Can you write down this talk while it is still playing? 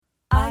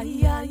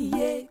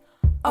yeah.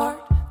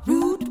 Art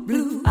Root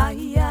Blue.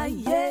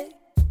 Yeah.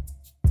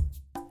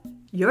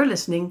 You're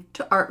listening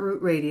to Art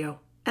Root Radio,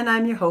 and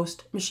I'm your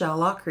host, Michelle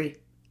Lockery.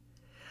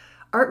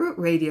 Art Root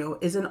Radio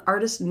is an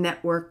artist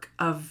network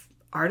of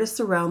artists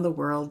around the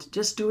world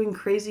just doing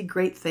crazy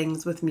great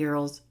things with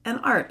murals and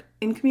art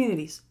in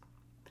communities.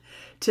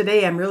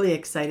 Today I'm really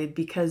excited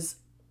because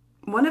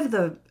one of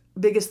the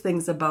biggest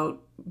things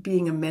about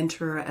being a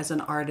mentor as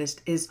an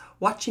artist is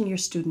watching your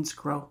students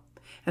grow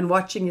and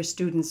watching your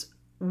students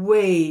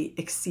way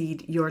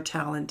exceed your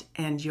talent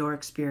and your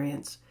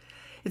experience.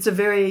 It's a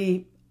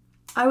very,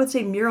 I would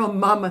say, mural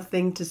mama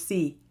thing to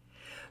see.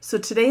 So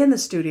today in the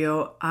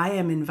studio, I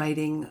am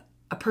inviting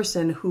a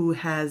person who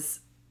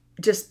has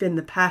just been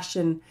the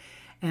passion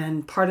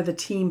and part of the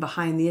team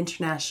behind the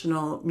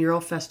International Mural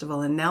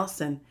Festival in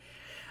Nelson.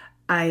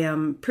 I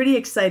am pretty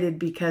excited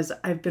because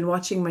I've been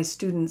watching my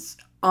students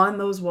on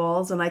those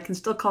walls, and I can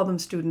still call them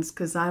students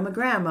because I'm a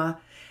grandma.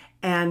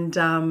 And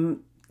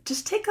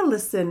just take a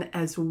listen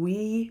as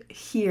we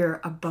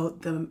hear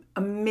about the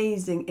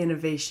amazing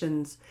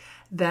innovations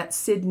that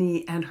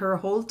Sydney and her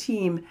whole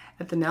team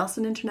at the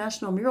Nelson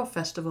International Mural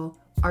Festival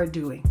are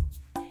doing.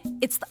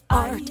 It's the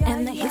art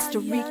and the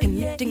history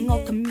connecting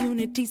all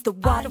communities. The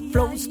water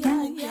flows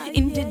through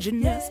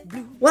Indigenous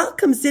blue.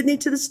 Welcome, Sydney,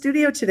 to the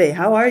studio today.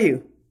 How are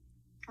you?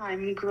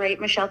 I'm great,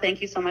 Michelle.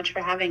 Thank you so much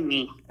for having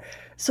me.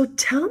 So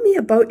tell me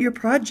about your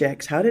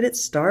projects. How did it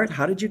start?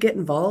 How did you get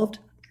involved?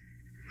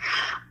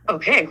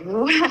 Okay,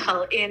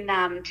 well, in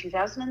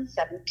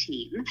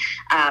 2017,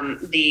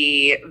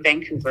 the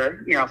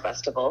Vancouver Mural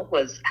Festival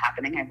was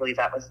happening. I believe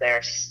that was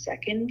their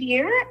second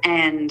year.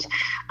 And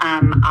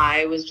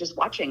I was just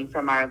watching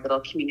from our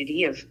little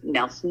community of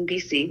Nelson,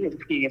 BC. We have a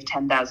community of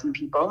 10,000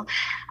 people.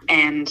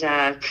 And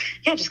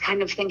just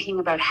kind of thinking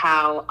about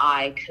how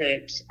I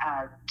could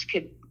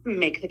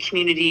make the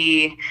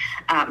community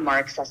more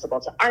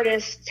accessible to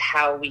artists,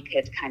 how we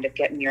could kind of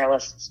get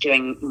muralists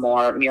doing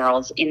more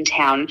murals in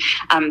town.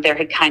 There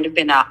had kind of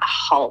been a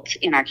halt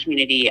in our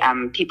community.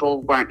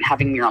 People weren't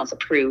having murals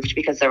approved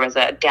because there was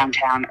a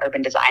downtown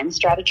urban design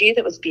strategy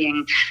that was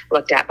being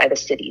looked at by the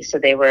city. So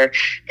they were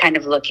kind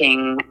of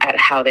looking at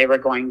how they were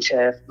going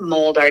to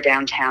mold our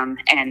downtown,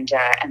 and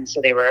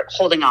so they were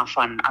holding off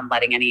on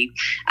letting any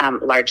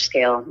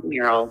large-scale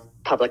mural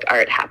public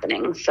art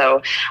happening.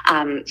 So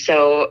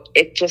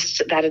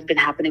that had been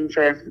happening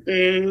for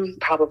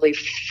probably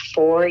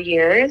 4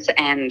 years.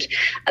 And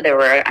there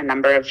were a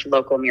number of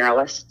local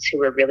muralists who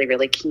were really,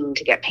 really keen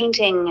to get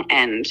painting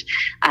and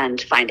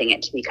finding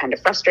it to be kind of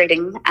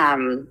frustrating.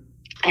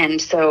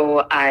 And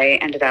so I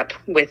ended up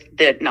with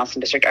the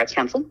Nelson District Arts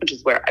Council, which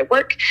is where I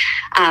work,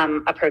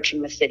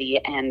 approaching the city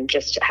and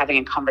just having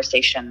a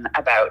conversation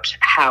about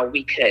how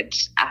we could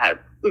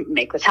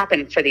make this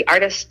happen for the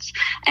artists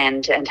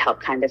and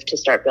help kind of to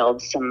start build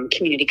some more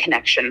community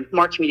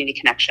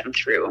connection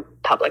through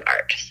public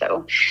art.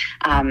 So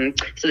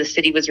the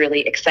city was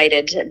really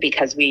excited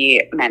because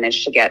we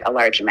managed to get a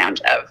large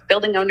amount of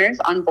building owners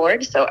on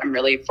board. So I'm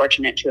really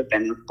fortunate to have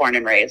been born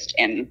and raised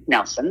in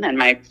Nelson, and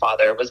my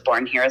father was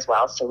born here as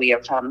well. So we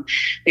have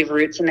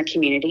roots in the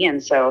community.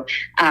 And so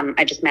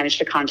I just managed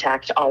to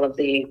contact all of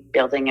the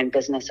building and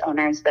business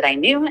owners that I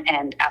knew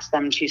and asked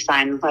them to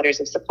sign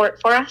letters of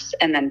support for us,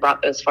 and then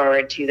brought those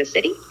forward to the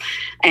city.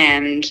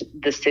 And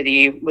the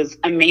city was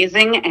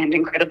amazing and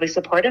incredibly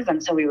supportive.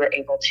 And so we were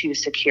able to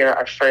secure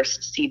our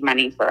first seed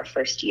money for our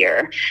first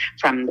year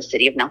from the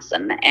city of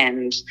Nelson.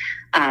 And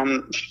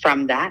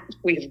from that,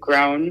 we've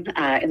grown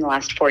in the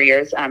last 4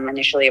 years.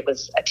 Initially, it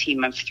was a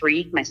team of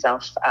 3,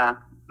 myself,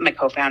 my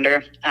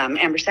co-founder,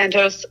 Amber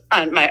Santos,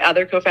 my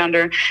other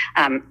co-founder,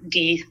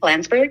 Dee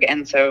Landsberg.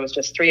 And so it was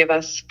just 3 of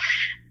us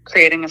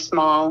creating a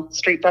small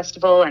street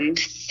festival and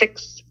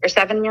 6 or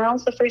 7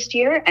 murals the first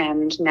year.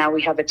 And now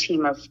we have a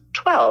team of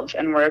 12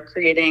 and we're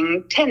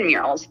creating 10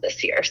 murals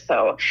this year.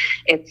 So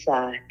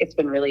it's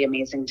been really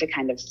amazing to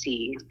kind of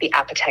see the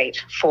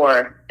appetite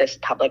for this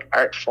public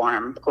art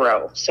form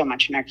grow so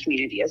much in our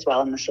community as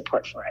well, and the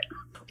support for it.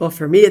 Well,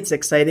 for me, it's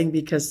exciting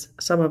because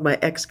some of my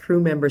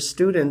ex-crew member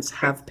students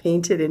have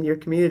painted in your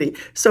community.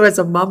 So as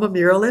a mama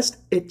muralist,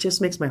 it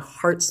just makes my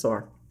heart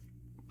soar.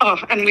 Oh,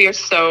 and we are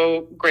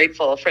so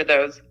grateful for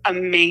those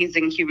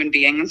amazing human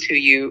beings who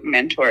you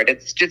mentored.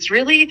 It's just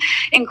really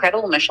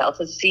incredible, Michelle,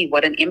 to see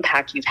what an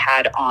impact you've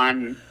had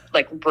on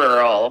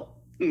rural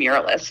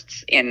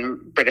muralists in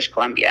British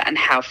Columbia and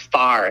how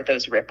far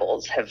those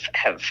ripples have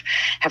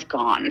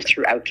gone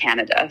throughout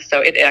Canada. So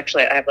it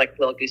actually, I have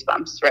little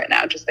goosebumps right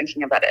now just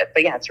thinking about it.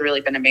 But yeah, it's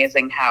really been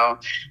amazing how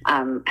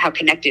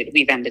connected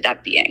we've ended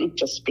up being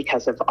just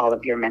because of all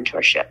of your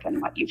mentorship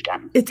and what you've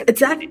done.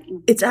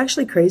 It's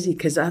actually crazy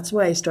because that's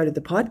why I started the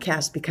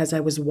podcast, because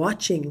I was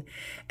watching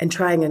and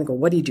trying and go,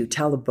 what do you do?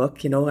 Tell a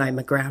book? I'm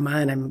a grandma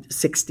and I'm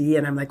 60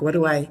 and I'm like, what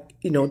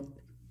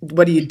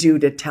do you do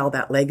to tell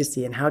that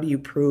legacy, and how do you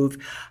prove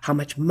how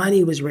much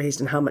money was raised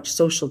and how much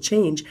social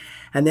change?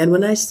 And then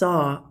when I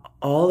saw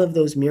all of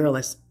those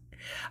muralists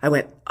I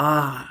went,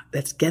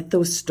 let's get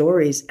those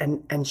stories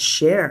and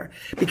share.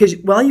 Because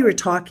while you were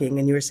talking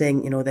and you were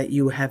saying, that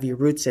you have your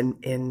roots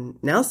in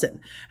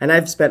Nelson, and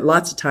I've spent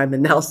lots of time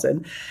in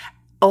Nelson,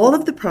 all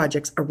of the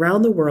projects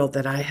around the world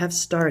that I have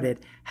started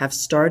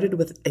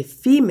with a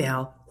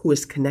female who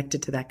is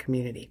connected to that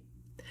community.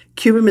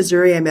 Cuba,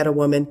 Missouri, I met a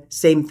woman,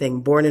 same thing,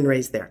 born and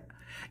raised there.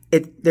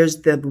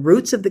 There's the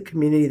roots of the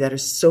community that are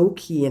so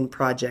key in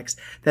projects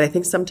that I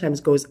think sometimes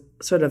goes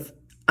sort of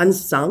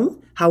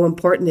unsung, how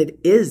important it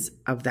is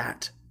of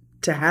that,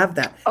 to have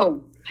that.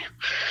 Oh,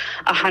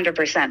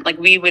 100%. Like,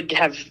 we would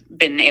have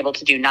been able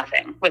to do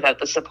nothing without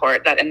the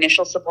support, that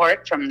initial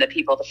support from the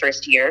people the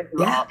first year.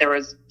 There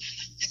was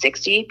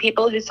 60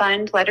 people who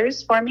signed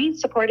letters for me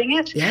supporting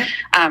it. Yeah.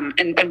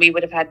 And we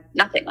would have had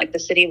nothing. Like, the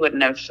city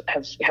wouldn't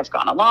have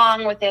gone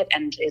along with it.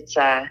 And it's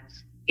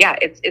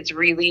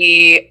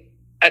really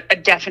a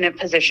definite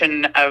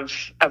position of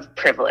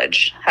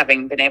privilege,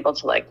 having been able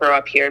to grow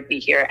up here, be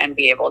here, and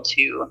be able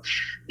to,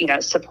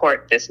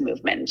 support this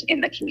movement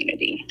in the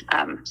community.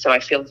 So I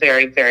feel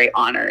very, very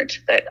honored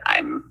that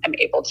I'm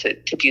able to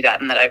do that,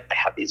 and that I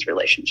have these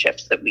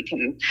relationships that we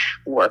can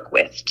work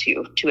with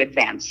to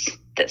advance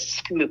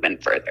this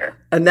movement further.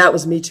 And that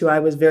was me too. I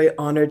was very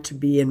honored to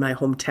be in my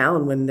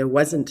hometown when there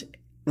wasn't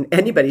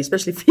anybody,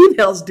 especially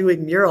females,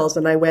 doing murals.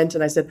 And I went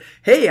and I said,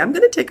 hey, I'm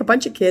going to take a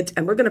bunch of kids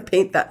and we're going to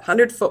paint that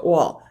 100-foot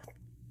wall.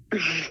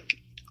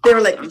 They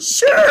were like,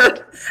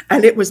 sure.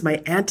 And it was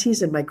my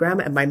aunties and my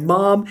grandma and my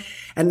mom.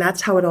 And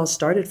that's how it all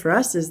started for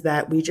us, is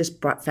that we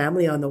just brought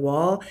family on the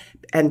wall.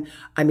 And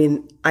I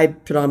mean, I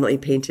predominantly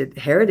painted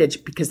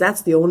heritage because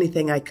that's the only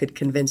thing I could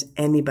convince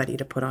anybody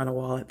to put on a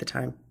wall at the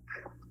time.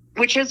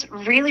 Which is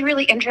really,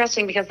 really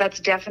interesting, because that's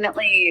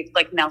definitely,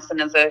 Nelson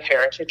is a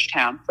heritage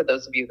town. For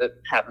those of you that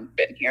haven't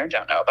been here,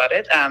 don't know about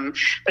it.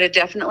 But it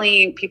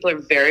definitely, people are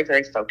very,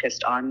 very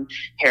focused on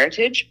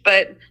heritage.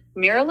 But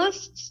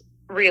muralists,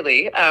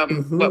 really,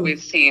 what we've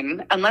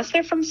seen, unless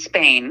they're from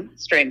Spain,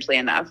 strangely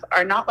enough,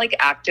 are not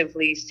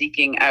actively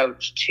seeking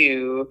out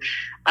to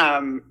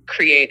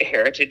create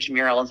heritage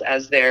murals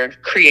as their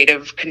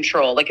creative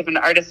control. If an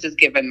artist is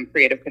given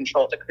creative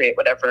control to create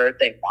whatever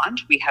they want,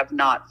 we have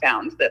not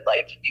found that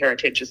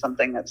heritage is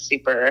something that's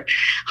super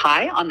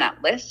high on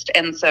that list.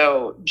 And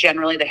so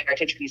generally the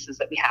heritage pieces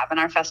that we have in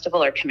our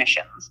festival are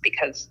commissions,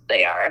 because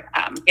they are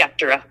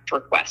direct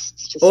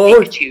requests to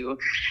speak to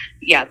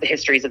the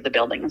histories of the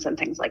buildings and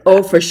things like that.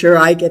 Oh, for sure.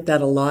 I get that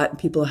a lot.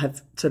 People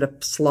have sort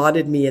of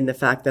slotted me in the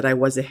fact that I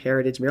was a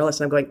heritage muralist.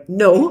 And I'm going,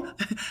 no.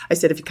 I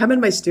said, if you come in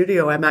my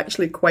studio, I'm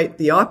actually quite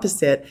the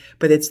opposite,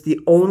 but it's the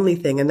only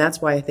thing. And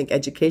that's why I think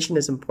education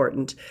is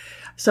important.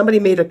 Somebody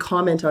made a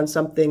comment on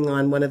something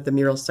on one of the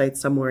mural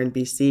sites somewhere in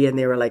BC, and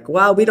they were like,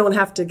 well, we don't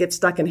have to get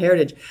stuck in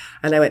heritage.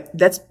 And I went,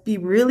 let's be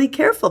really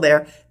careful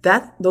there.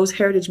 Those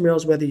heritage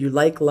murals, whether you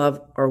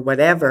love, or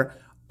whatever,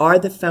 are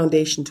the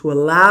foundation to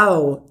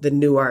allow the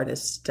new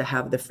artists to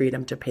have the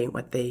freedom to paint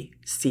what they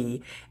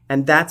see.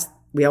 And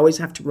we always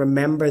have to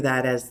remember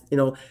that as,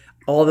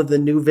 all of the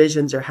new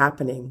visions are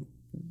happening.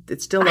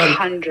 It's still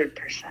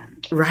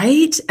 100%.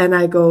 Right? And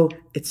I go,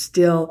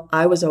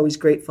 I was always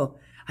grateful.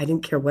 I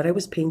didn't care what I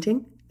was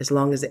painting, as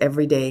long as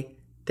every day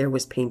there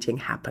was painting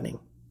happening.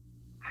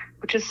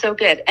 Which is so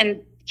good.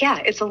 And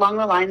it's along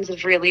the lines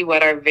of really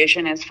what our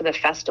vision is for the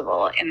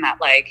festival, in that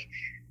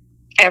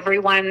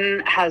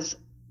everyone has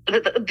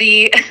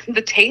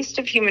the taste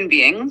of human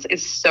beings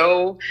is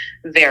so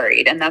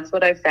varied. And that's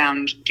what I've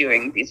found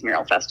doing these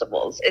mural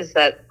festivals, is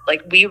that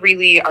we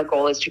really, our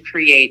goal is to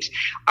create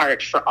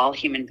art for all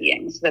human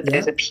beings, that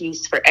there's a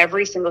piece for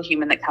every single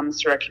human that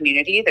comes through our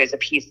community. There's a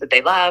piece that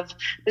they love,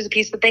 there's a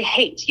piece that they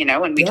hate,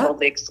 and we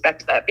totally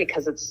expect that,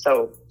 because it's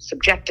so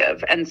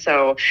subjective. And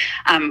so,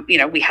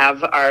 we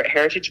have our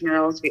heritage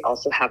murals. We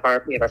also have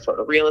our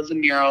photorealism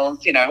murals.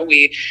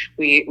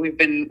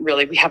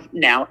 We have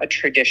now a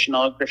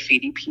traditional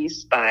graffiti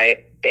piece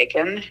by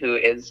Bacon, who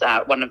is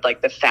one of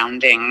the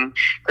founding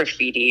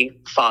graffiti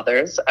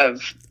fathers of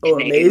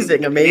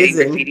Canadian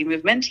graffiti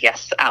movement.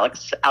 Yes,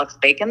 Alex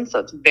Bacon. So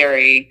it's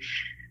very,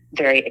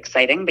 very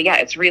exciting. But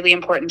it's really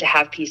important to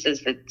have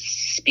pieces that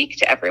speak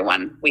to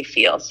everyone, we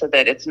feel, so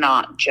that it's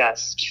not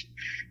just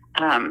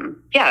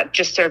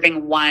just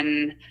serving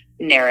one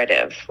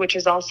narrative, which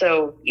is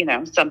also,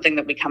 something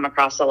that we come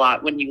across a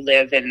lot when you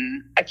live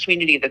in a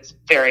community that's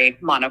very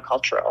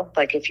monocultural.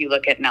 If you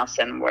look at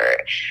Nelson, we're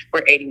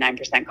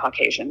 89%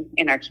 Caucasian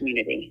in our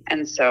community.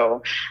 And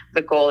so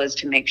the goal is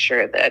to make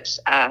sure that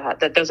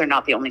that those are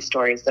not the only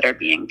stories that are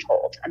being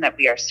told, and that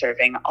we are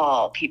serving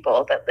all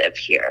people that live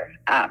here,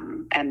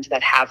 and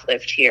that have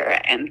lived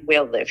here and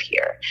will live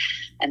here.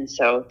 And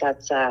so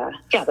that's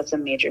a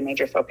major,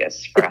 major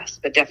focus for us.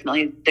 But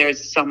definitely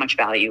there's so much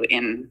value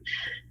in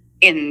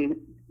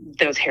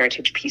those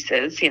heritage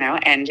pieces,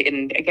 and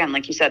in, again,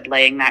 like you said,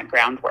 laying that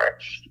groundwork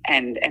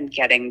and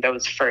getting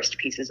those first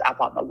pieces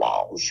up on the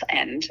walls.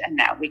 And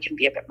now we can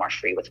be a bit more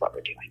free with what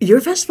we're doing.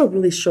 Your festival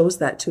really shows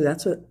that too.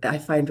 That's what I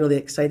find really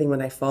exciting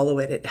when I follow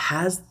it. It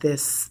has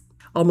this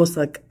almost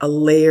like a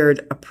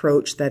layered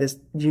approach that is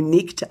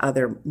unique to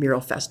other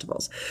mural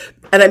festivals.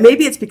 And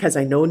maybe it's because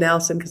I know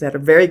Nelson, because I had a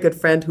very good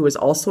friend who was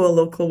also a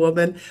local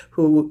woman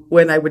who,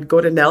 when I would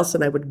go to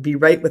Nelson, I would be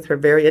right with her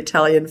very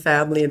Italian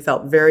family and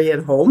felt very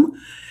at home.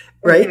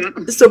 Right.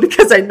 Mm-hmm. So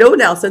because I know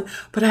Nelson,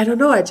 but I don't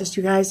know,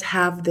 you guys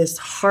have this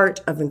heart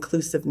of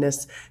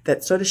inclusiveness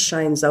that sort of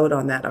shines out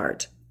on that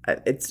art.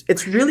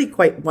 It's really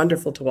quite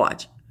wonderful to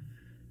watch.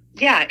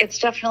 Yeah,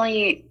 it's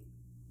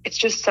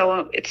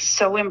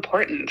so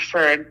important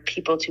for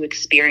people to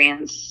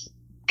experience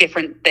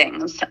different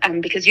things,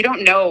 because you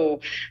don't know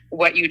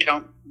what you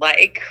don't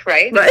like,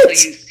 right? Until you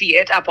see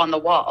it up on the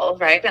wall,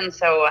 right? And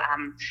so,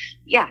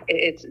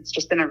 it's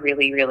just been a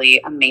really, really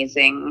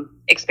amazing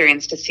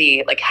experience to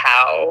see like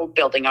how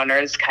building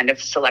owners kind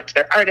of select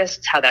their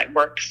artists, how that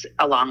works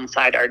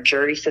alongside our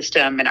jury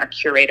system and our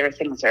curator.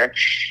 Things are,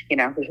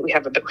 we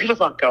have a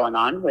lot going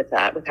on with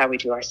that, with how we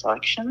do our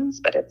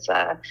selections, but it's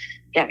an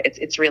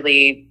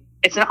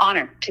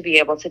honor to be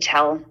able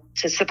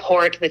to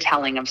support the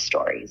telling of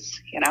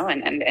stories,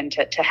 and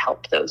to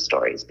help those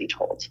stories be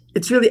told.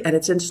 It's really, and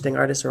it's interesting.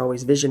 Artists are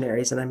always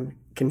visionaries, and I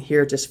can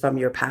hear just from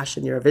your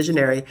passion, you're a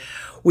visionary.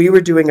 We were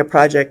doing a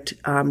project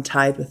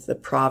tied with the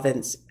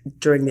province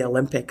during the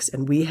Olympics,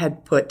 and we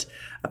had put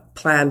a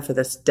plan for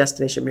this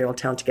destination mural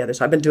town together.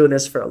 So I've been doing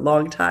this for a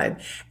long time.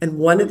 And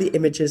one of the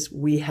images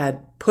we had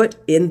put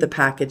in the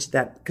package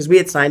because we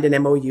had signed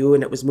an MOU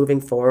and it was moving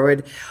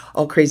forward,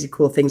 all crazy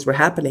cool things were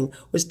happening,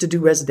 was to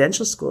do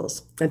residential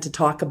schools and to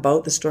talk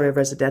about the story of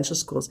residential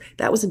schools.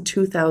 That was in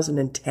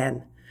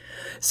 2010.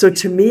 So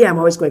to me, I'm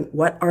always going,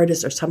 what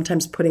artists are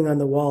sometimes putting on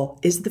the wall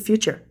is the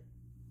future.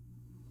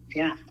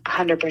 Yeah,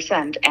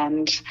 100%.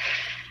 And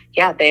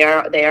yeah, they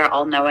are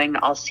all knowing,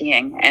 all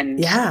seeing.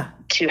 And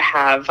to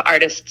have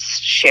artists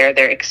share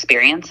their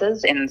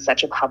experiences in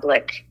such a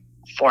public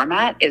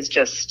format is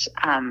just,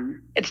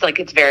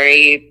 it's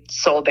very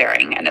soul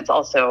bearing. And it's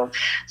also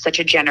such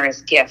a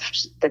generous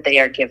gift that they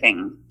are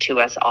giving to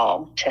us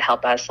all to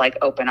help us like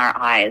open our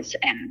eyes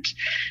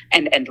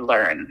and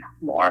learn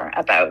more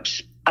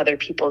about other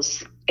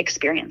people's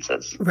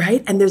experiences.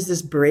 Right. And there's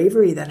this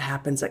bravery that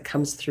happens that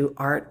comes through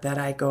art that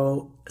I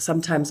go,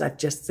 sometimes I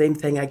just, same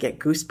thing, I get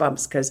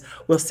goosebumps because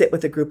we'll sit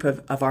with a group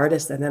of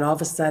artists and then all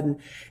of a sudden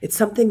it's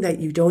something that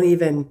you don't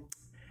even,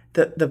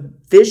 the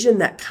vision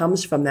that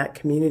comes from that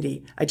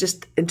community. I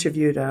just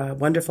interviewed a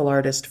wonderful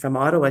artist from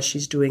Ottawa.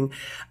 She's doing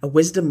a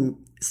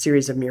wisdom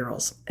series of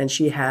murals and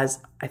she has,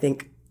 I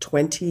think,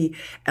 20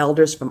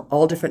 elders from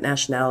all different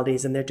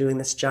nationalities, and they're doing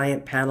this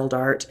giant paneled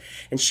art,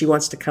 and she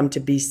wants to come to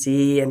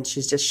BC, and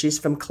she's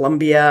from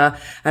Colombia,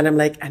 and I'm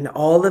like, and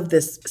all of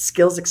this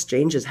skills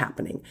exchange is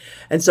happening.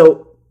 And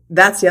so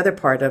that's the other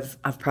part of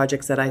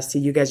projects that I see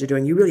you guys are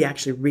doing. You really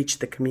actually reach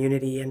the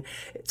community, and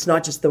it's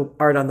not just the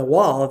art on the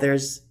wall.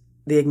 There's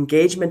the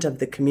engagement of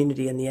the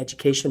community and the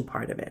education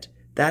part of it.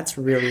 That's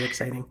really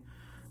exciting.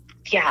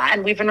 Yeah,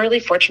 and we've been really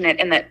fortunate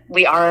in that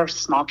we are a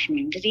small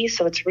community,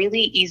 so it's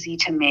really easy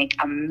to make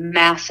a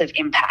massive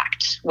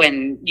impact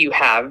when you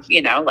have,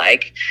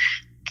 like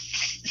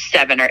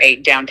 7 or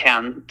 8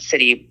 downtown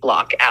city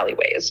block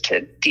alleyways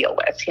to deal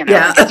with.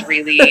 It's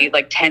really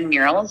like 10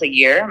 murals a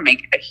year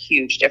make a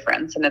huge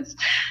difference, and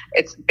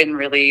it's been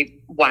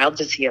really wild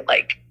to see it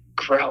like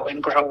grow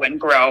and grow and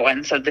grow.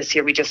 And so this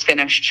year we just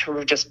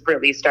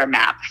released our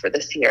map for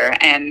this year,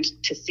 and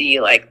to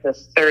see like the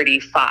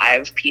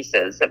 35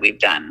 pieces that we've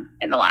done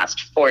in the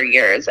last 4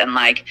 years and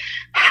like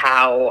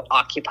how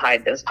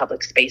occupied those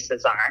public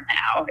spaces are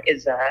now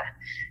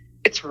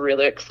it's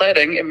really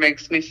exciting. It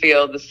makes me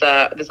feel this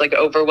like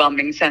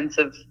overwhelming sense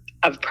of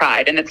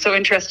pride. And it's so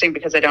interesting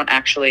because I don't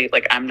actually,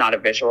 I'm not a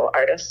visual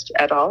artist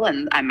at all.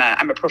 And I'm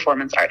a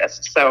performance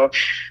artist. So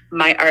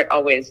my art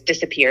always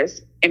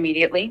disappears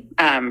immediately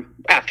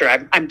after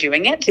I'm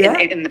doing it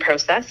in the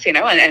process,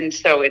 and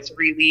so it's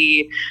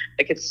really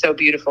it's so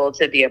beautiful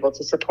to be able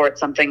to support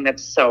something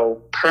that's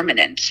so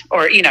permanent,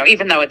 or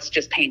even though it's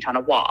just paint on a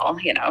wall,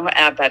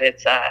 but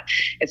it's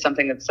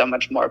something that's so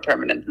much more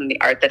permanent than the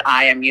art that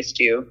I am used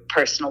to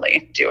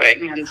personally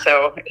doing. And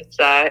so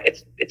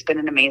it's been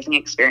an amazing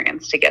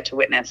experience to get to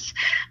witness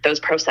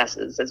those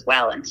processes as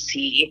well and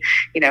see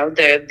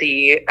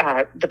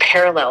the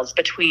parallels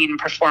between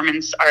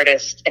performance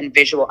artists and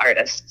visual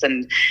artists.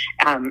 And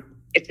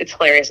it's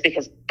hilarious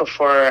because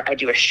before I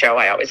do a show,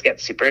 I always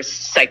get super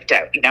psyched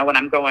out. When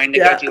I'm going to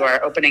go do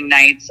our opening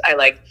nights,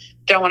 I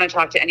don't want to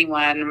talk to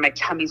anyone. My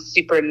tummy's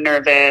super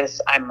nervous.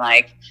 I'm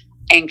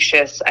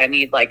anxious. I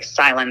need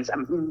silence.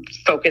 I'm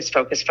focused,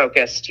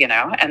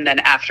 and then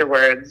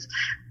afterwards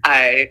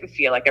I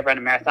feel like I've run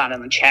a marathon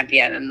and I'm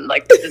champion and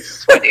the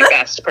sweaty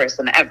best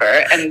person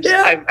ever. And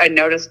I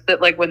noticed that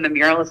when the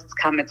muralists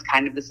come, it's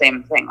kind of the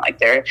same thing.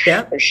 They're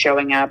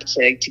showing up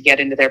to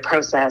get into their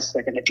process.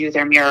 They're going to do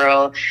their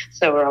mural.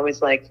 So we're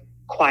always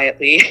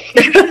quietly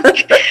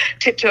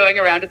tiptoeing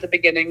around at the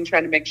beginning,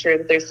 trying to make sure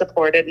that they're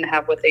supported and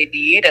have what they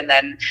need. And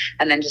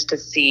then just to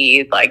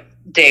see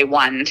day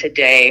 1 to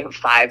day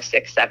 5,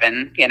 6,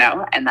 7,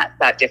 and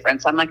that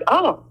difference, I'm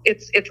oh,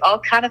 it's all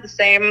kind of the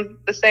same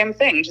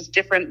thing, just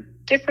different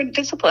different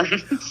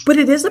disciplines. But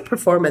it is a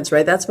performance,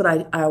 right? That's what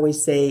I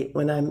always say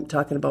when I'm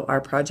talking about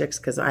our projects,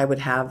 because I would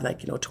have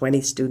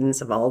 20 students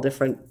of all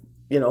different,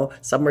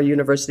 some were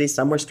university,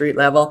 some were street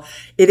level.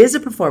 It is a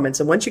performance.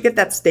 And once you get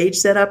that stage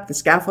set up, the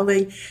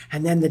scaffolding,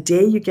 and then the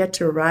day you get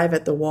to arrive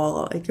at the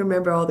wall, I can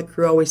remember all the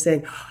crew always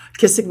saying,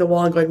 kissing the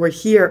wall and going, we're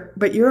here,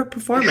 but you're a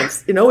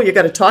performance. You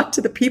got to talk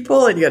to the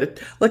people and you got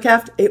to look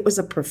after. It was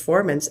a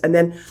performance. And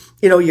then,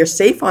 you're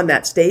safe on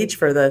that stage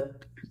for the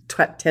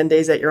 10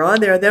 days that you're on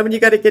there. And then when you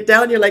got to get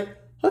down, you're like,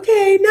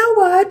 okay, now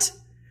what?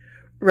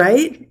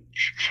 Right?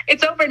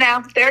 It's over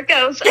now. There it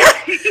goes.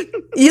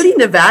 Ely,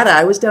 Nevada.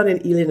 I was down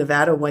in Ely,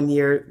 Nevada one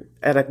year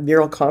at a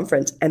mural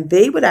conference, and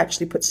they would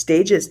actually put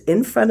stages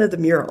in front of the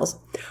murals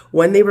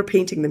when they were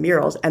painting the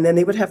murals. And then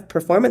they would have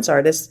performance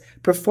artists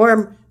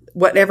perform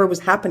whatever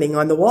was happening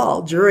on the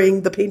wall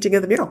during the painting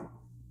of the mural.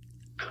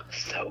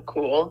 So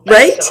cool.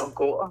 Right? That's so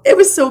cool. It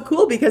was so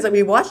cool because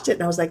we watched it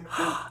and I was like,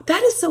 oh,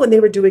 that is so, and they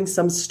were doing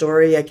some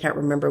story. I can't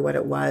remember what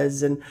it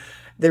was. And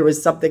there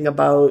was something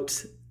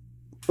about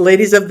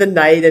ladies of the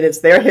night and it's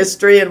their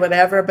history and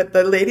whatever. But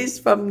the ladies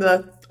from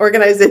the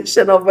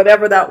organization of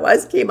whatever that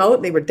was came out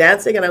and they were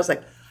dancing. And I was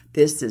like,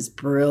 this is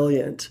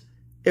brilliant.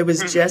 It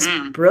was just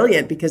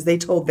brilliant because they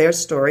told their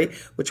story,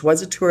 which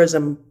was a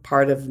tourism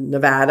part of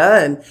Nevada.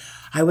 And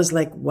I was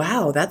like,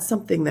 wow, that's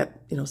something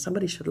that,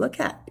 somebody should look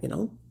at,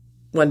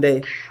 one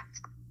day.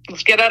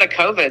 Let's get out of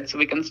COVID so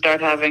we can start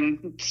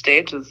having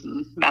stages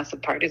and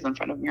massive parties in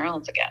front of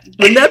murals again.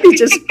 Wouldn't that be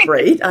just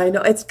great? I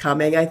know it's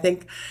coming. I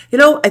think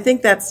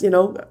that's, and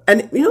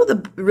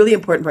the really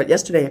important part,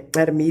 yesterday I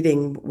had a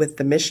meeting with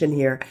the mission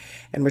here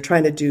and we're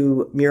trying to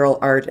do mural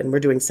art and we're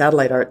doing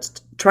satellite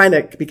arts,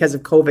 because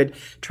of COVID,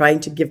 trying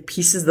to give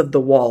pieces of the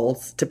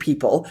walls to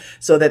people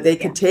so that they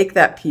could take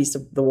that piece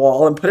of the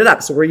wall and put it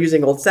up. So we're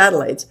using old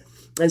satellites.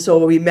 And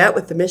so we met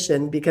with the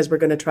mission because we're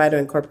going to try to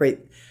incorporate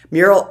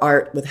mural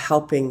art with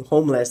helping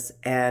homeless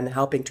and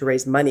helping to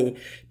raise money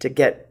to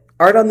get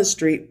art on the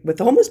street with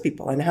the homeless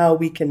people and how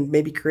we can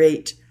maybe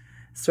create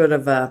sort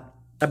of a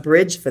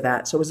bridge for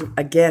that. So it was,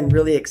 again,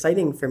 really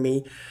exciting for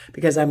me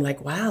because I'm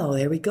like, wow,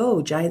 there we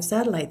go. Giant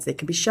satellites. They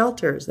can be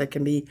shelters. They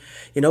can be,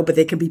 but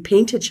they can be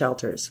painted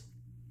shelters.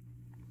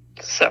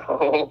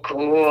 So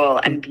cool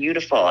and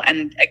beautiful.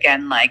 And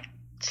again,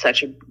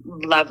 such a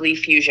lovely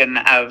fusion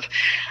of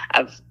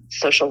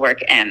social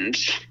work and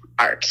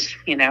art,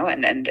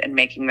 and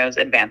making those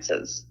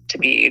advances to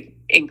be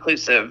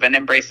inclusive and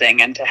embracing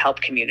and to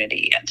help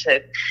community and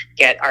to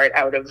get art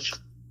out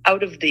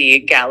of the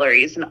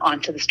galleries and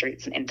onto the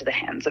streets and into the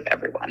hands of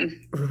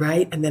everyone.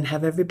 Right. And then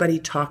have everybody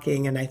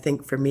talking. And I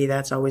think for me,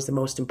 that's always the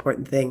most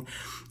important thing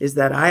is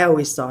that I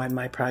always saw in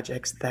my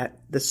projects that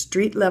the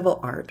street level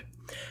art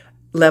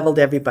leveled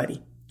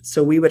everybody.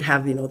 So we would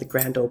have, the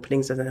grand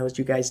openings, as I know as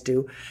you guys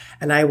do.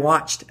 And I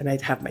watched, and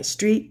I'd have my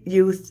street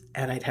youth,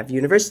 and I'd have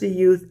university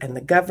youth, and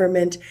the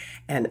government,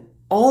 and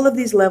all of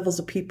these levels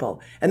of people.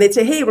 And they'd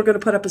say, hey, we're going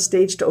to put up a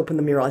stage to open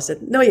the mural. I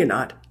said, no, you're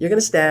not. You're going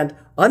to stand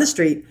on the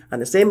street on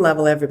the same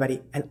level,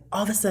 everybody. And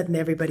all of a sudden,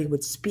 everybody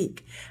would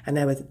speak. And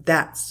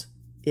that's,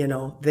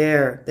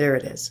 there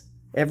it is.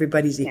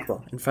 Everybody's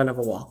equal in front of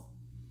a wall.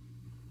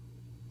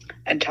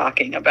 And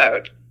talking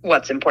about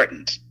what's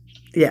important.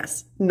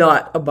 Yes,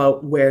 not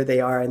about where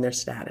they are in their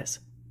status.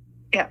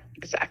 Yeah,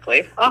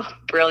 exactly. Oh,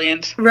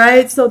 brilliant.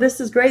 Right. So this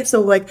is great.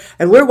 So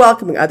and we're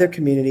welcoming other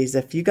communities.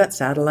 If you got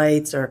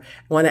satellites or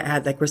want to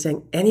add, we're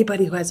saying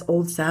anybody who has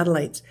old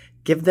satellites,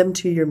 give them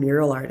to your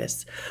mural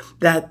artists.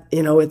 That,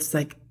 it's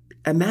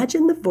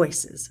imagine the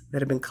voices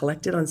that have been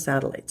collected on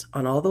satellites,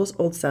 on all those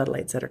old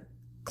satellites that are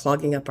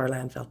clogging up our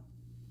landfill.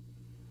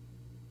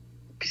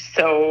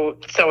 So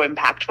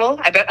impactful.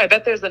 I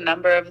bet there's a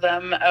number of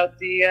them out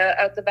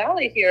the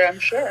valley here, I'm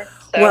sure.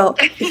 So. Well,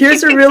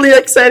 here's a really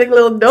exciting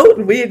little note,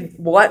 and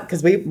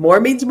because more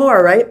means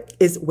more, right?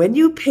 Is when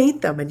you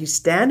paint them and you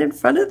stand in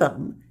front of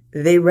them,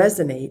 they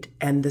resonate,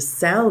 and the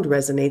sound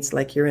resonates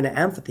like you're in an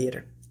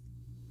amphitheater.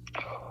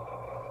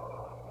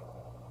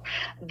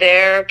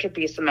 There could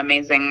be some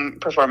amazing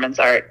performance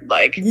art,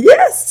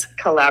 yes,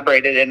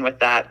 collaborated in with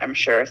that. I'm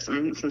sure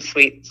some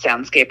sweet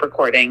soundscape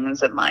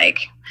recordings and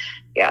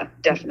yeah,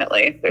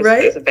 definitely.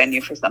 There's a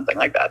venue for something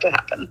like that to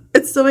happen.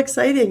 It's so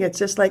exciting. It's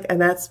just and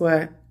that's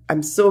where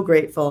I'm so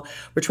grateful.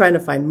 We're trying to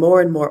find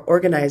more and more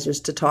organizers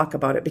to talk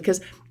about it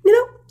because,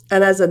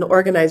 and as an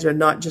organizer,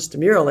 not just a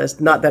muralist,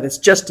 not that it's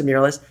just a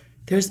muralist,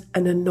 there's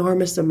an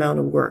enormous amount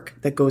of work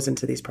that goes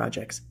into these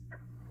projects.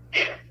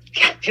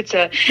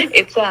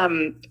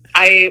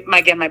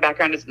 My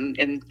background is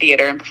in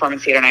theater and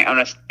performance theater, and I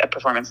own a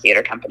performance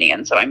theater company.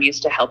 And so I'm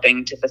used to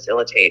helping to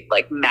facilitate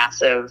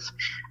massive,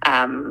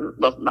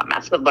 not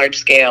massive, but large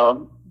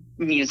scale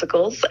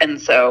musicals.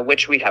 And so,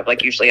 which we have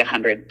usually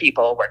 100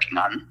 people working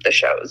on the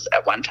shows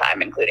at one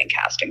time, including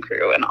cast and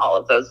crew and all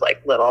of those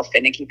little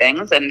finicky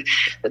things. And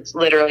it's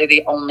literally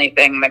the only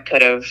thing that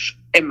could have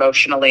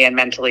emotionally and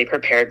mentally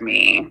prepared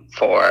me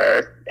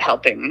for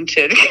helping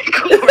to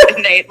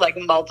coordinate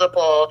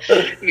multiple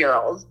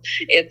murals.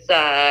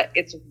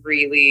 It's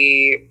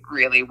really,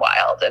 really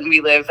wild. And we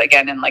live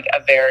again in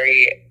a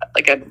very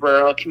like a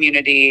rural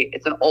community.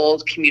 It's an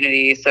old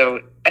community.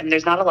 So, and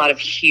there's not a lot of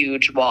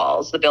huge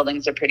walls. The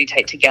buildings are pretty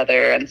tight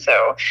together. And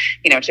so,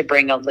 to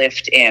bring a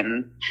lift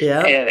in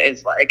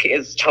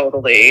is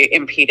totally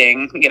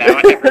impeding,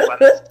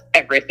 everyone's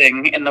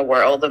everything in the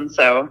world. And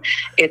so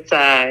it's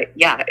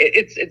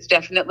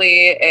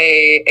definitely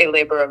a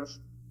labor of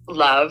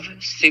love,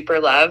 super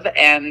love.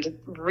 And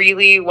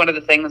really one of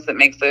the things that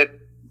makes it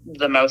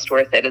the most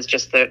worth it is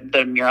just the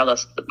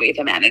muralists that we've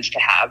managed to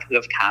have who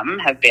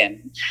have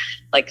been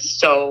like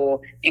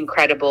so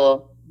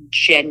incredible,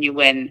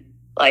 genuine,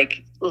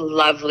 like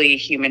lovely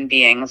human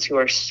beings who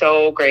are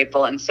so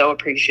grateful and so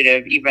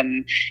appreciative.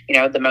 Even,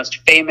 the most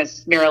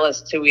famous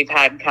muralists who we've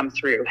had come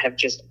through have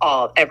just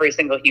every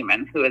single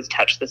human who has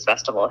touched this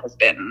festival has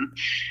been,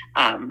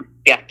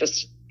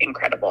 just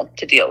incredible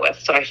to deal with.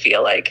 So I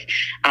feel like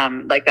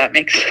that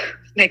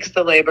makes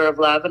the labor of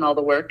love and all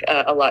the work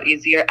a lot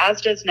easier,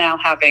 as does now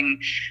having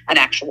an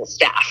actual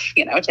staff,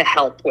 to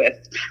help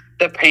with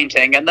the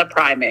painting and the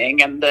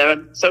priming and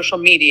the social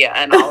media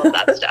and all of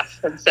that stuff.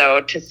 And so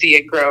to see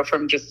it grow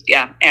from just,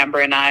 Amber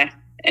and I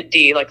and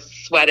Dee like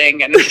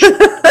sweating and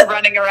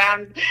running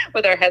around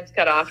with our heads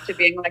cut off to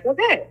being like,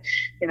 okay,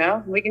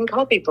 we can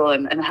call people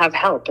and have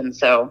help. And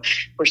so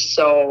we're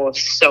so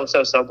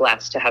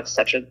blessed to have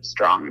such a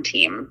strong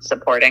team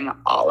supporting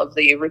all of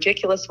the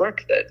ridiculous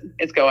work that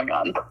is going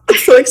on.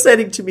 It's so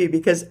exciting to me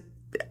because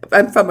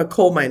I'm from a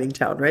coal mining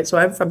town, right? So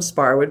I'm from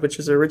Sparwood, which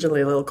was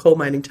originally a little coal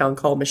mining town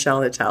called Michel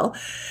Natel.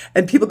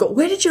 And people go,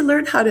 where did you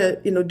learn how to,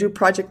 do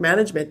project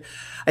management?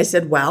 I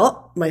said,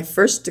 well, my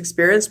first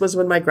experience was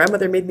when my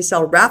grandmother made me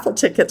sell raffle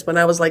tickets when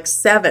I was like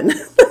 7.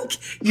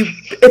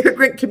 Like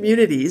immigrant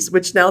communities,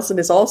 which Nelson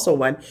is also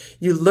one,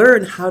 you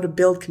learn how to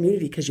build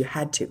community because you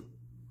had to.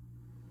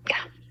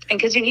 And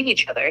because you need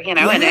each other,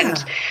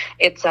 and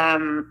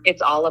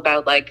it's all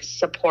about like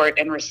support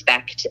and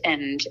respect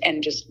and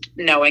just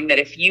knowing that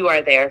if you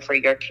are there for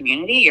your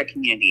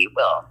community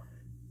will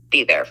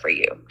be there for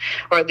you.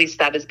 Or at least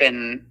that has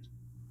been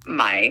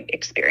my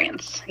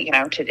experience,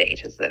 to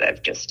date, is that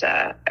I've just,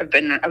 I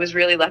was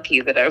really lucky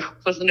that I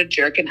wasn't a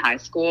jerk in high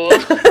school.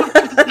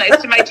 I was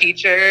nice to my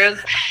teachers.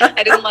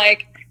 I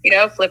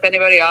didn't flip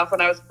anybody off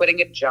when I was quitting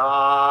a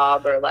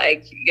job or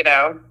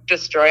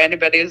destroy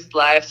anybody's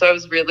life. So I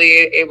was really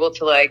able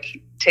to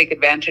take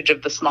advantage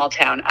of the small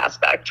town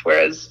aspect,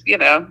 whereas,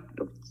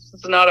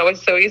 it's not always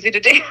so easy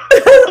to do.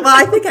 Well,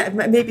 I think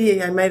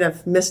maybe I might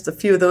have missed a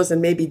few of those and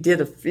maybe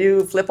did a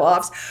few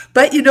flip-offs.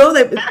 But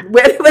that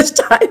when it was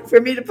time for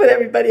me to put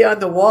everybody on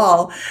the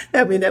wall,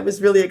 that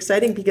was really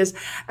exciting because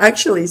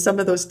actually some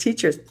of those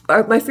teachers,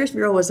 my first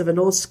mural was of an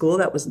old school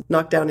that was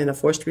knocked down in a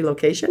forced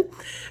relocation.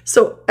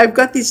 So I've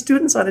got these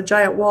students on a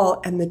giant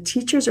wall and the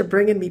teachers are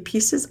bringing me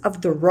pieces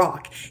of the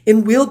rock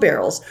in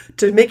wheelbarrows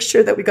to make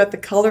sure that we got the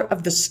color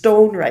of the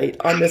stone right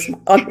on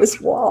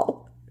this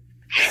wall.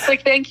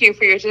 Thank you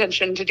for your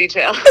attention to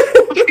detail.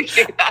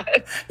 Appreciate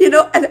that.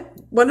 And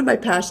one of my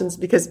passions,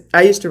 because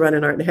I used to run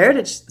an art and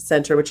heritage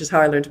center, which is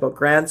how I learned about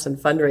grants and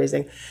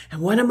fundraising.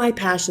 And one of my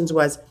passions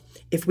was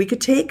if we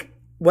could take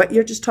what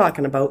you're just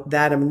talking about,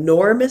 that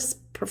enormous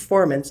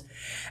performance,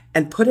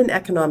 and put an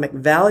economic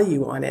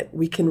value on it,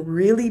 we can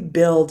really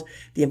build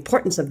the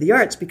importance of the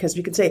arts because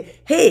we can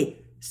say, hey,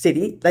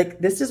 city,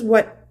 this is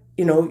what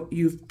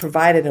you've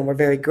provided and we're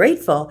very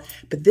grateful,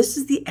 but this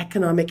is the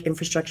economic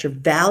infrastructure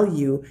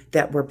value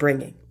that we're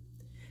bringing.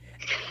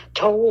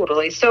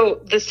 Totally. So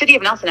the City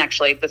of Nelson,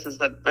 actually, this is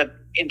an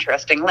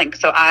interesting link.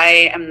 So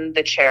I am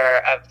the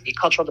chair of the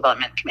Cultural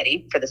Development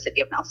Committee for the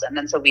City of Nelson.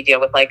 And so we deal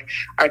with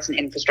arts and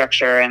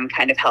infrastructure and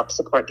kind of help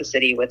support the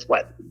city with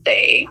what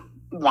they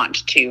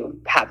want to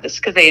have this,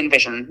 because they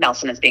envision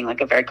Nelson as being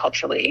a very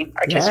culturally,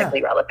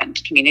 artistically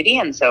relevant community.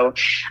 And so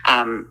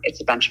it's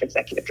a bunch of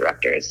executive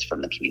directors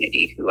from the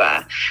community who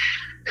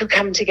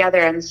come together.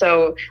 And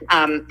so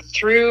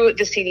through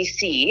the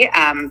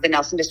CDC, the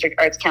Nelson District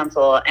Arts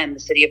Council and the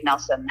City of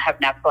Nelson have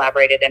now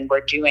collaborated, and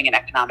we're doing an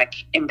economic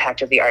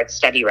impact of the arts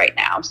study right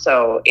now.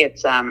 So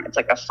it's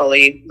a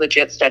fully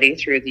legit study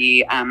through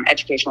the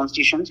educational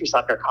institution, through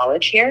Selkirk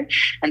College here.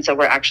 And so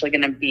we're actually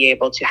going to be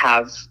able to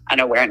have an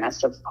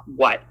awareness of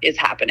what is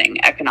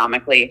happening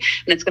economically.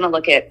 And it's going to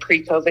look at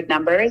pre-COVID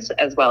numbers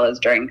as well as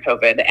during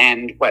COVID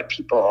and what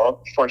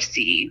people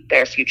foresee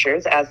their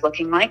futures as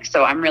looking like.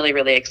 So I'm really,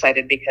 really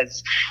excited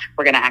because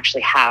we're going to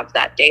actually have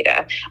that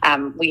data.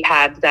 We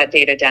had that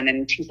data done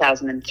in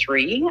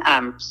 2003,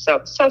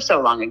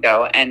 so long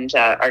ago, and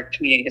our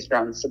community has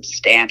grown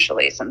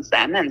substantially since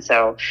then. And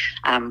so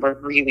we're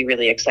really,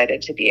 really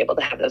excited to be able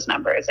to have those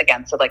numbers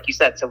again. So like you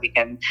said, so we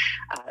can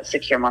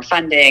secure more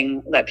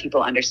funding, let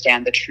people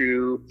understand the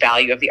true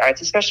value of the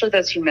arts, especially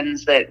those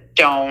humans that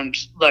don't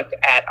look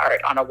at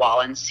art on a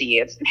wall and see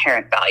its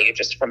inherent value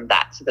just from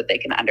that, so that they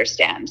can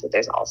understand that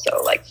there's also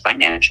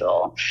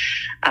financial,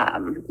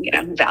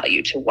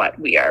 value to what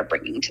we are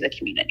bringing to the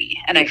community.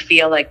 And I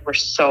feel like we're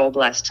so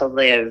blessed to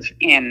live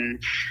in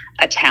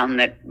a town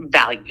that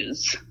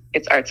values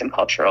its arts and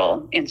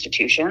cultural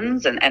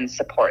institutions and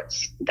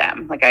supports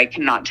them. I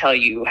cannot tell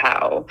you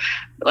how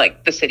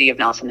the City of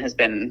Nelson has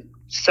been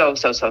so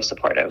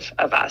supportive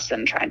of us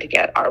and trying to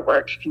get our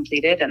work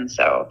completed. And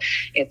so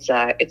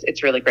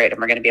it's really great.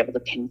 And we're going to be able to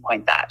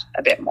pinpoint that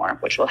a bit more,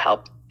 which will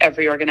help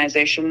every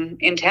organization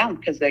in town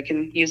because they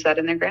can use that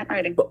in their grant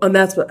writing. And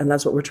that's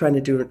what we're trying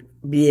to do.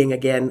 Being,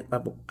 again,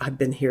 I've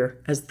been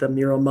here as the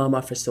mural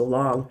mama for so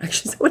long.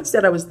 Actually, someone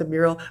said I was the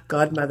mural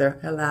godmother.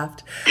 I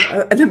laughed.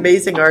 An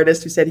amazing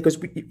artist who said, he goes,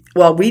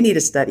 well, we need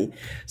a study.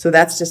 So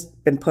that's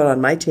just been put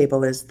on my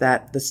table, is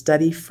that the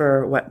study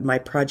for what my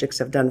projects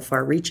have done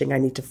far reaching, I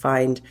need to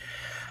find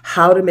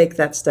how to make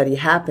that study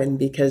happen,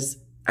 because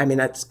I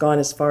mean, it's gone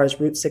as far as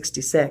Route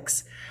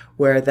 66,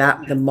 where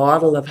the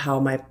model of how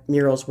my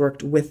murals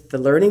worked with the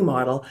learning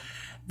model,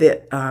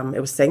 that it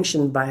was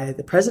sanctioned by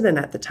the president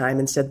at the time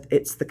and said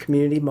it's the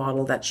community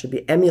model that should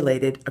be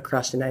emulated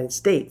across the United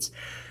States.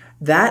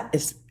 That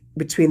is,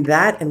 between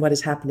that and what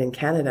has happened in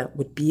Canada,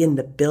 would be in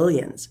the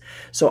billions.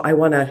 So I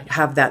want to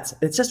have that.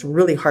 It's just a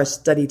really hard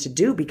study to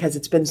do because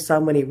it's been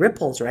so many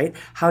ripples, right?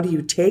 How do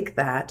you take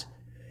that,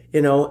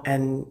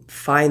 and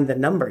find the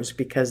numbers?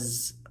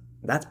 Because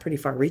that's pretty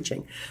far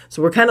reaching.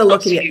 So we're kind of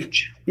looking at,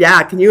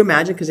 yeah, can you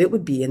imagine? Because it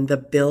would be in the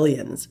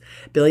billions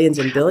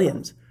and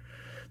billions.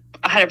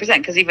 100%.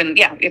 Because even,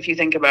 if you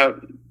think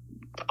about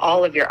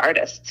all of your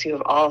artists who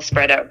have all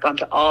spread out, gone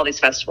to all these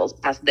festivals,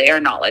 passed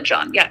their knowledge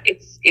on,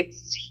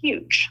 it's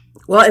huge.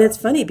 Well, and it's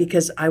funny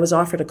because I was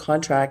offered a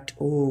contract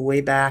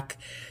way back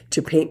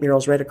to paint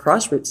murals right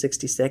across Route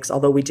 66,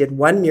 although we did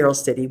one mural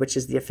city, which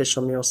is the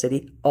official mural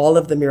city. All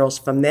of the murals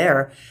from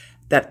there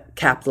that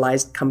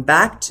capitalized come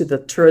back to the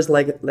tourist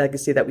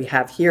legacy that we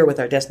have here with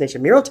our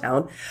destination mural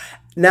town.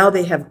 Now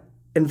they have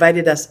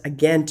invited us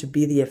again to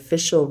be the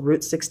official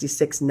Route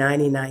 66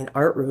 99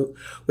 art route,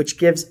 which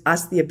gives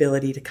us the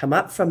ability to come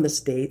up from the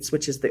States,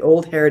 which is the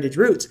old heritage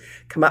routes,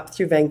 come up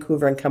through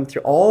Vancouver and come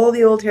through all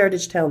the old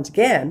heritage towns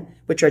again,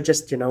 which are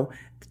just,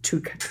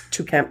 two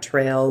camp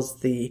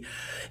trails,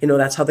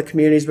 that's how the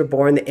communities were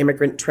born, the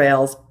immigrant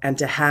trails, and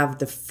to have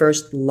the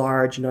first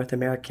large North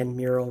American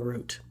mural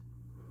route.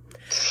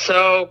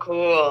 So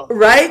cool.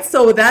 Right?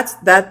 So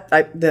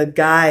the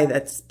guy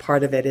that's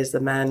part of it is a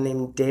man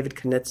named David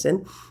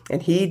Knudsen,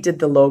 and he did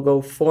the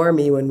logo for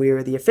me when we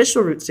were the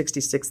official Route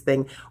 66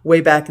 thing way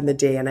back in the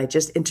day, and I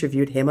just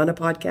interviewed him on a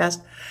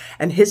podcast,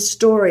 and his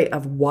story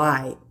of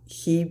why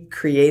he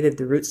created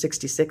the Route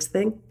 66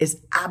 thing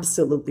is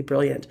absolutely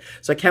brilliant.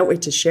 So I can't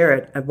wait to share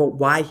it about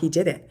why he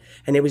did it.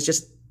 And it was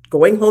just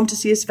going home to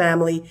see his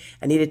family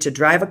and needed to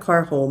drive a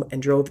car home and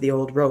drove the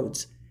old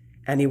roads.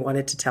 And he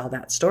wanted to tell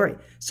that story.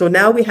 So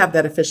now we have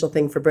that official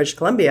thing for British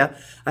Columbia.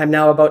 I'm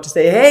now about to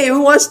say, hey,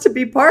 who wants to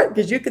be part?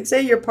 Because you could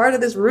say you're part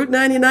of this Route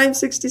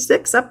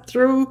 9966 up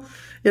through,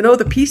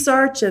 the Peace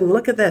Arch. And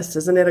look at this.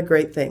 Isn't it a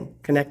great thing?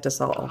 Connect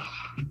us all.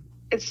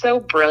 It's so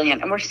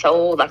brilliant. And we're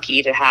so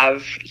lucky to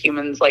have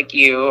humans like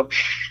you,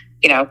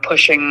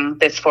 pushing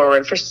this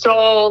forward for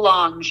so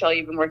long. Michelle,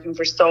 you've been working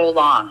for so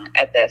long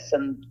at this.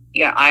 And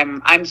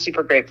I'm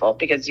super grateful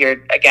because you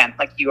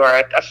are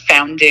a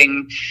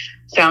founding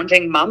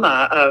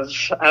mama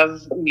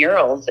of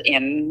murals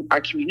in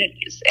our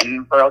communities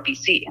in rural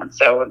BC. And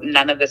so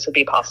none of this would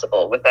be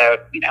possible without,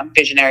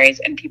 visionaries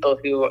and people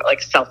who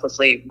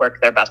selflessly work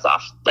their butts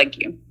off like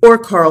you. Or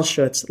Carl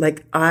Schutz.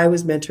 I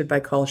was mentored by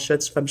Carl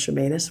Schutz from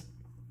Chemainus.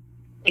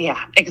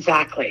 Yeah,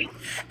 exactly.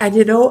 And,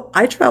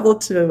 I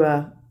traveled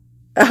to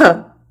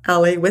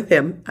LA with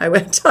him. I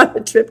went on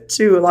a trip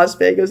to Las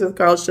Vegas with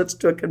Carl Schutz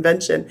to a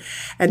convention,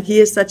 and he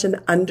is such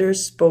an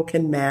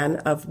underspoken man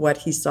of what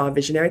he saw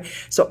visionary.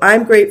 So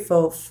I'm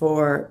grateful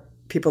for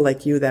people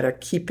like you that are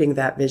keeping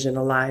that vision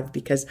alive,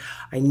 because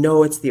I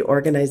know it's the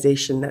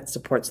organization that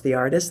supports the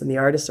artists, and the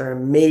artists are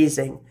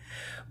amazing.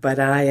 But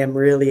I am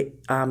really,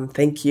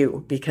 thank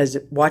you, because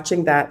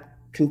watching that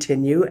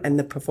continue and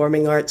the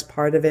performing arts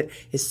part of it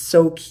is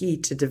so key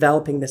to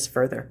developing this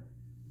further.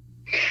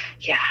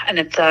 Yeah, and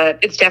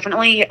it's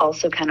definitely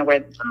also kind of where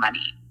the money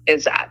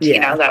is at.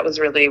 Yeah. That was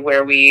really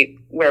where we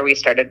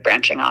started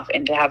branching off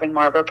into having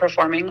more of a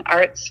performing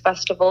arts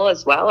festival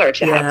as well, or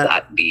to have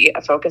that be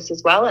a focus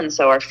as well. And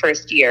so our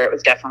first year, it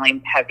was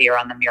definitely heavier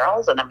on the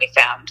murals, and then we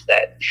found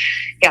that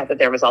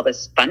there was all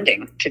this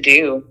funding to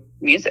do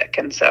music.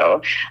 And so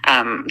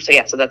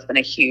that's been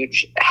a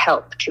huge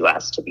help to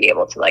us to be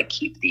able to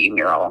keep the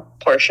mural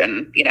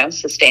portion,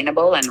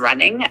 sustainable and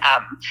running.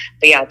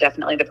 But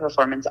definitely the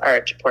performance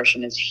art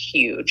portion is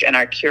huge. And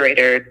our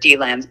curator, Dee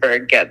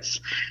Landsberg, gets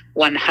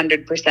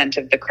 100%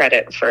 of the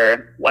credit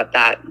for what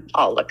that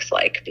all looks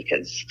like,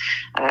 because,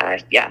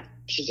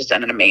 she's just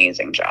done an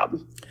amazing job.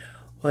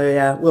 Well,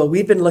 yeah. Well,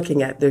 we've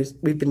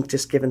been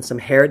just given some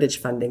heritage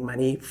funding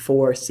money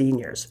for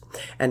seniors.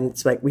 And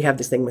it's we have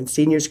this thing when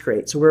seniors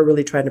create. So we're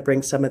really trying to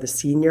bring some of the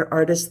senior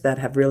artists that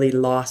have really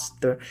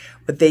lost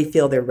what they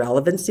feel their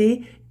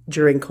relevancy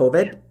during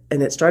COVID.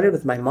 And it started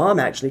with my mom,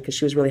 actually, because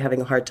she was really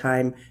having a hard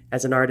time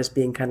as an artist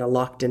being kind of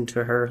locked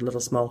into her little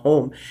small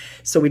home.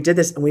 So we did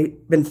this, and we've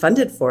been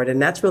funded for it.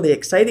 And that's really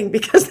exciting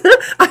because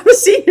I'm a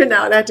senior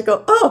now, and I have to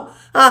go,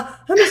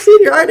 I'm a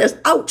senior artist.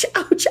 Ouch,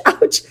 ouch,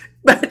 ouch.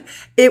 But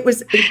it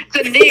was... It's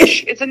a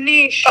niche. It's a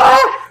niche.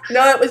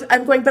 No,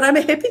 I'm going, but I'm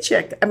a hippie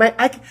chick.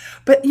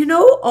 But you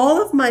know, all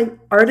of my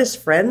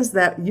artist friends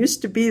that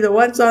used to be the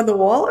ones on the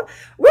wall,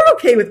 we're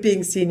okay with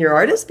being senior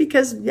artists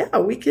because, yeah,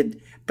 we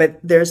could...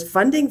 But there's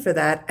funding for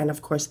that. And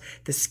of course,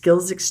 the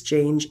skills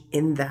exchange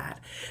in that.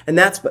 And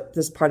that's what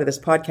this part of this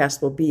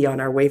podcast will be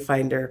on our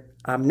Wayfinder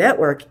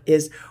network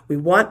is we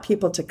want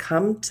people to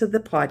come to the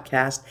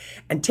podcast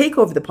and take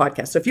over the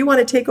podcast. So if you want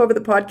to take over the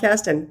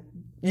podcast and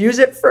use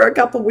it for a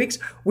couple of weeks,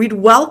 we'd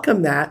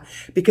welcome that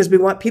because we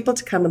want people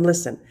to come and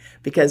listen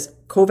because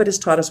COVID has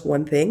taught us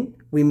one thing.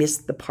 We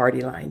missed the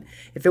party line.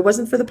 If it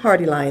wasn't for the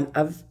party line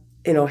of,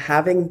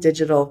 having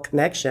digital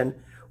connection,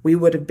 we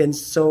would have been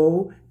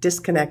so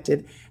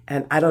disconnected.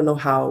 And I don't know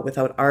how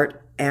without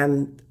art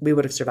and we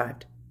would have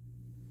survived.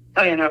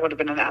 Oh, yeah, no, it would have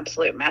been an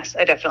absolute mess.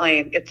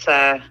 It's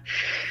a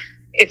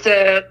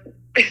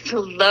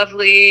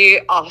lovely,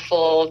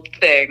 awful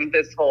thing,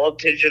 this whole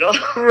digital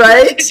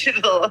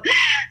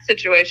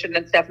situation.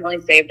 It's definitely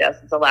saved us.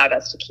 It's allowed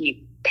us to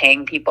keep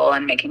paying people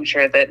and making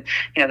sure that,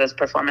 those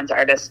performance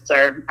artists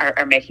are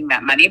making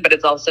that money. But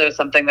it's also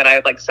something that I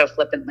so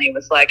flippantly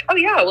was like, oh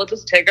yeah, we'll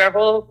just take our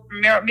whole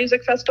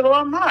music festival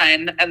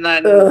online. And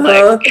then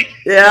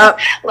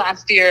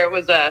last year it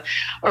was a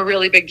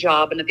really big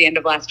job. And at the end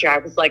of last year, I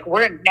was like,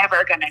 we're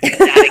never going to do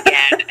that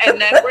again.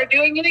 And then we're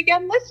doing it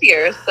again this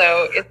year.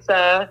 So it's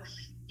an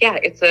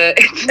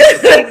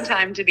exciting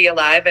time to be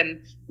alive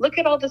and look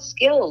at all the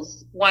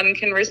skills one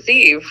can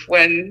receive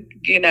when,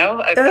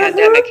 a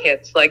pandemic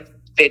hits, like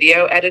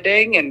video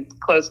editing and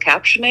closed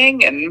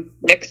captioning and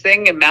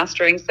mixing and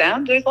mastering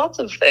sound. There's lots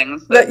of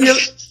things. We're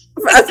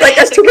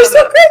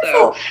so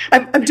grateful.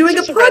 I'm doing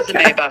a podcast.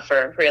 Resume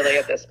buffer, really,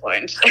 at this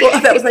point. Well,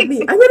 that was like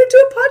me. I'm going to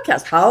do a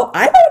podcast. How?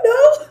 I don't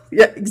know.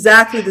 Yeah,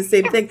 exactly the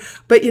same thing.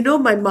 But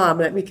my mom,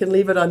 and we can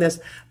leave it on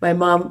this. My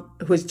mom,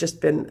 who's just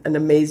been an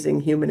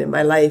amazing human in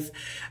my life,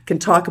 can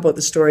talk about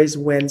the stories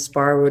when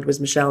Sparwood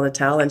was Michelle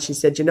Natal. And she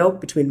said,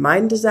 between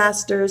mine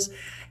disasters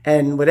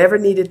and whatever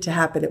needed to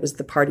happen, it was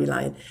the party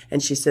line.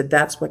 And she said,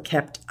 that's what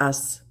kept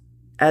us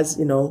as,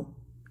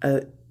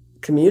 a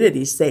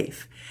community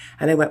safe.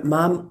 And I went,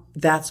 Mom,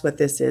 that's what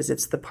this is.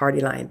 It's the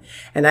party line.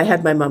 And I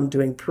had my mom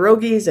doing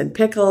pierogies and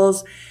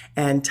pickles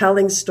and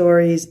telling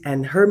stories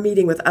and her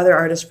meeting with other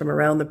artists from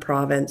around the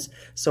province.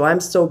 So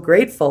I'm so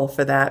grateful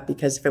for that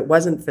because if it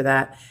wasn't for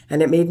that,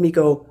 and it made me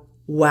go,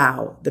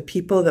 wow, the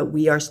people that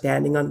we are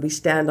standing on, we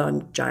stand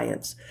on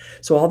giants.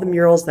 So all the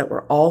murals that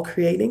we're all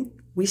creating,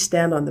 we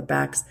stand on the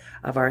backs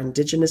of our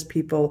Indigenous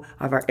people,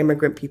 of our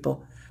immigrant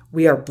people.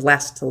 We are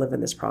blessed to live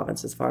in this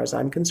province as far as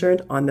I'm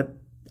concerned.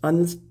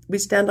 We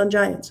stand on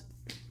giants.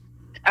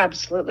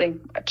 Absolutely.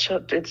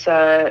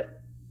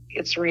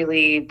 It's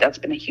really, that's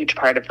been a huge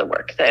part of the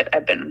work that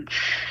I've been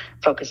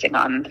focusing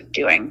on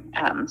doing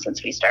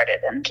since we started.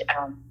 And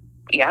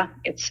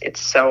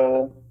it's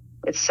so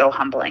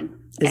humbling.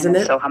 Isn't it?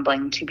 It's so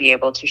humbling to be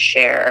able to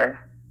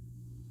share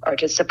or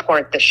to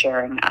support the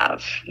sharing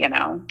of,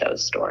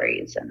 those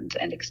stories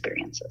and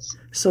experiences.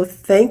 So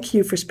thank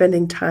you for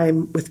spending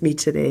time with me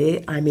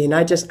today. I'm going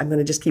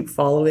to just keep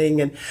following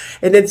and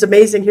it's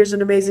amazing. Here's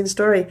an amazing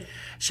story.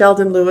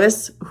 Sheldon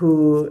Lewis,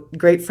 who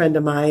great friend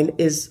of mine,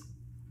 is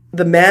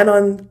the man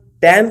on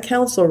band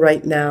council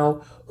right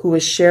now who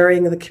is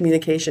sharing the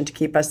communication to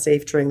keep us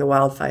safe during the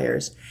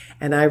wildfires.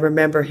 And I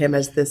remember him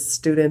as this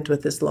student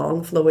with this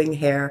long flowing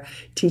hair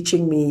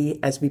teaching me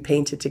as we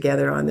painted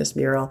together on this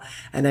mural.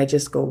 And I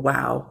just go,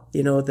 wow,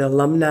 the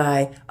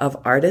alumni of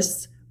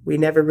artists, we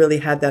never really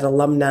had that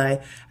alumni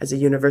as a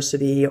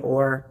university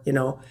or,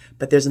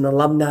 but there's an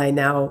alumni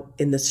now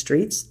in the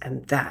streets.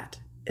 And that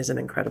is an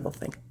incredible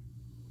thing.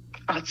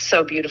 Oh, it's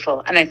so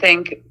beautiful. And I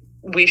think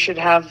we should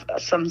have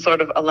some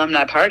sort of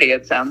alumni party,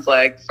 it sounds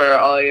like, for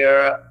all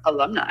your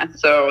alumni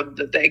so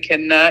that they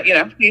can,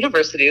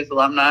 universities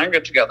alumni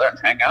get together and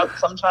hang out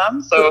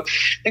sometimes. So I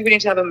think we need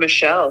to have a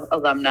Michelle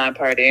alumni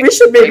party. We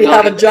should maybe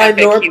have a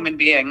ginormous human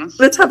beings.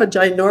 Let's have a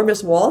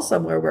ginormous wall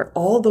somewhere where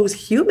all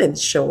those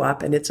humans show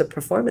up and it's a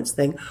performance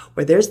thing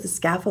where there's the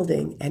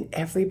scaffolding and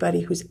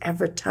everybody who's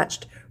ever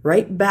touched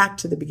right back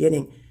to the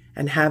beginning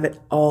and have it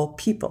all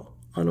people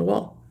on a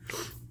wall.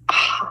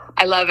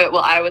 I love it.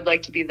 Well, I would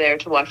like to be there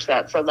to watch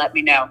that. So let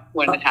me know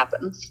when it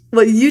happens.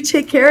 Well, you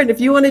take care. And if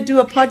you want to do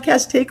a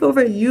podcast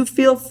takeover, you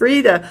feel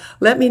free to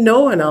let me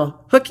know and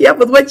I'll hook you up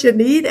with what you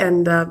need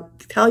and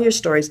tell your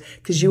stories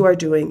because you are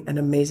doing an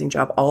amazing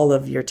job. All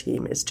of your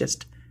team is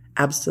just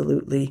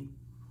absolutely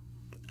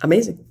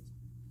amazing.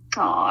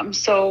 Oh, I'm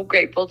so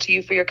grateful to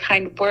you for your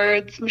kind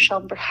words,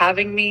 Michelle, for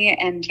having me.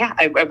 And yeah,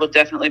 I will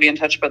definitely be in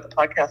touch about the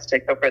podcast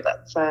takeover.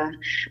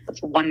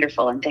 That's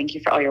wonderful. And thank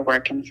you for all your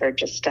work and for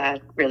just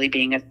really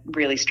being a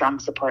really strong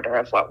supporter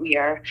of what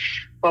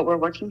we're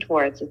working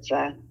towards.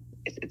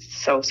 It's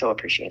so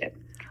appreciated.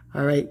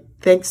 All right.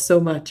 Thanks so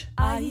much.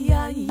 Art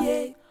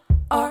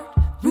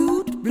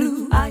Root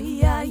Blue.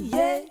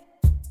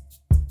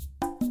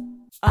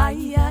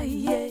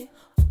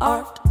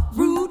 Art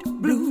Root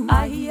Blue.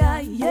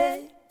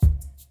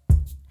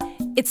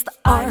 It's the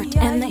art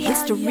and the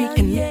history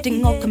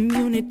connecting all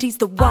communities.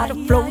 The water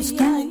flows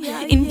through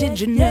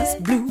indigenous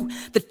blue.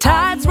 The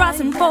tides rise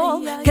and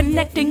fall,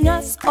 connecting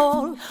us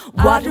all.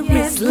 Water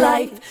is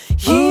life,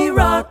 hear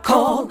our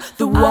call.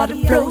 The water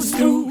flows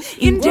through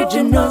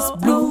indigenous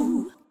blue.